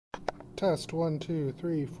Test 1 2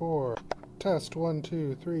 3 4. Test 1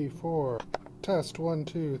 2 3 4. Test 1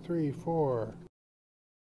 2 3 4.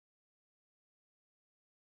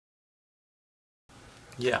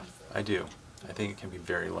 Yeah, I do. I think it can be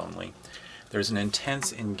very lonely. There's an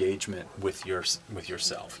intense engagement with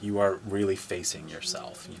yourself. You are really facing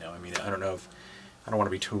yourself. You know, I mean, I don't want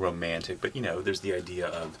to be too romantic, but you know, there's the idea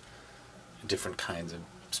of different kinds of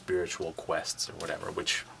spiritual quests or whatever,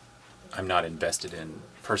 which I'm not invested in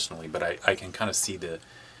personally, but I can kind of see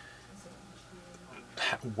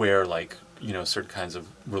where, like, you know, certain kinds of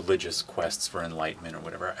religious quests for enlightenment or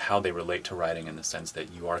whatever, how they relate to writing, in the sense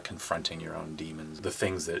that you are confronting your own demons, the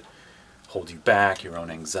things that hold you back, your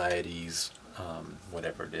own anxieties,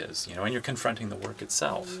 whatever it is, you know, and you're confronting the work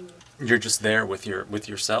itself. You're just there with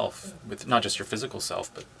yourself, with not just your physical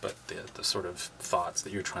self, but the sort of thoughts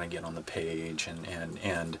that you're trying to get on the page,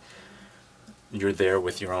 and you're there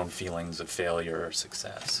with your own feelings of failure or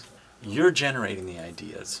success. You're generating the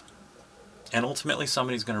ideas. And ultimately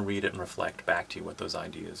somebody's going to read it and reflect back to you what those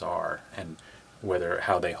ideas are, and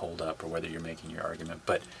how they hold up, or whether you're making your argument.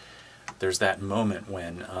 But there's that moment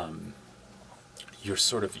when you're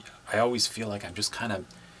sort of, I always feel like I'm just kind of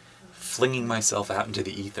flinging myself out into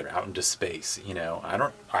the ether, out into space, you know. I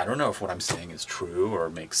don't know if what I'm saying is true or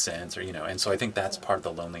makes sense, or, you know, and so I think that's part of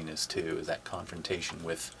the loneliness too, is that confrontation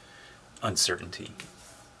with uncertainty.